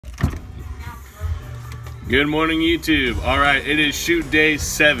Good morning, YouTube. All right, it is shoot day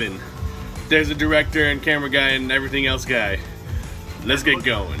 7. There's a director and camera guy and everything else guy. Let's get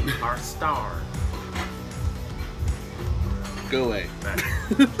going. Our star. Go away.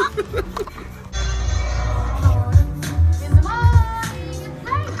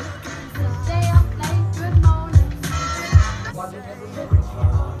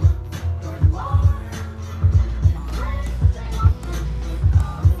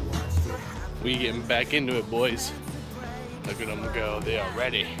 We getting back into it, boys. Look at them go. They are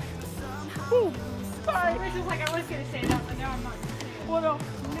ready. Woo. Sorry. It was just like I was going to say that, but now I'm not going to say it. Well, no,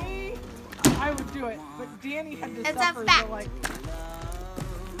 me, I would do it. But Danny had to suffer, so like...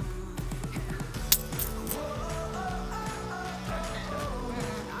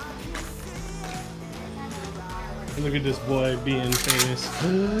 Look at this boy being famous.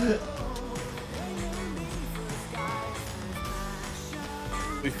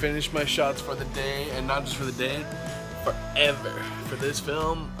 We finished my shots for the day, and not just for the day, forever. For this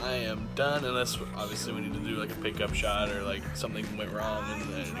film, I am done, unless obviously we need to do like a pickup shot or like something went wrong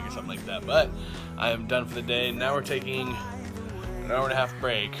in the editing or something like that. But I am done for the day. Now we're taking an hour-and-a-half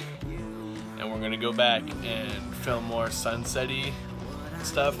break, and we're gonna go back and film more sunset-y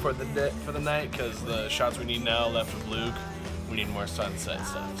stuff for the night, because the shots we need now left with Luke, we need more sunset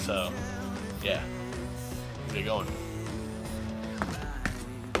stuff. So yeah, let's get going.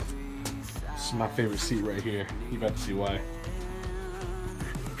 This is my favorite seat right here. You about to see why.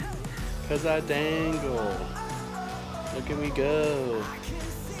 Cause I dangle. Look at me go.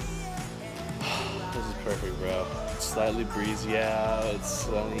 This is perfect, bro. It's slightly breezy out. It's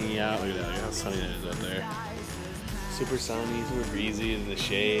sunny out. Look at that. Look how sunny it is out there. Super sunny, super breezy in the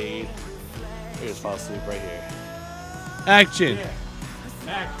shade. We just fall asleep right here. Action! Yeah.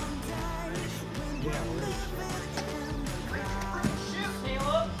 Action. Yeah, we're ready.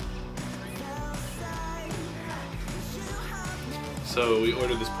 So we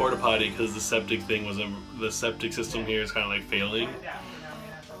ordered this porta potty because the septic system here is kind of like failing.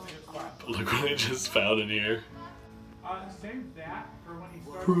 But look what I just found in here. Save that for when he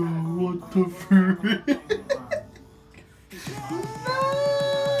starts. Bro, what the frick? No!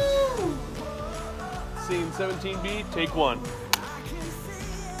 Scene 17B, take 1.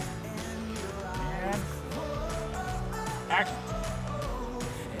 And action.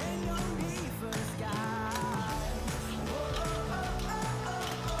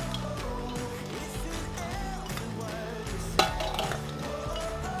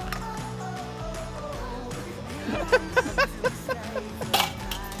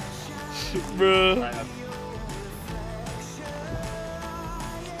 Bro. I'm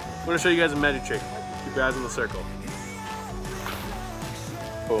gonna show you guys a magic trick. Keep your eyes on the circle.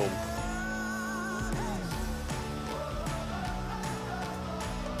 Boom.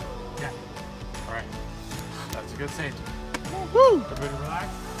 Yeah. Alright. That's a good scene. Woo! Everybody relax.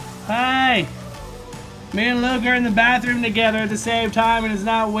 Hi! Me and Luke are in the bathroom together at the same time and it's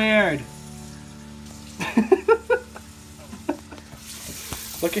not weird.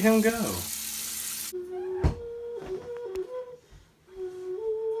 Look at him go.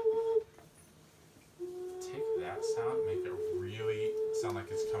 Take that sound, make it really sound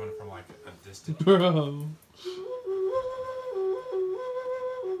like it's coming from like a distance. Bro.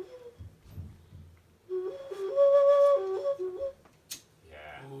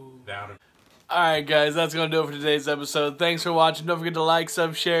 Yeah. Down. Alright guys, that's gonna do it for today's episode. Thanks for watching. Don't forget to like,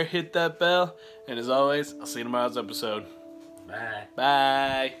 sub, share, hit that bell. And as always, I'll see you in tomorrow's episode. Bye.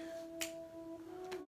 Bye.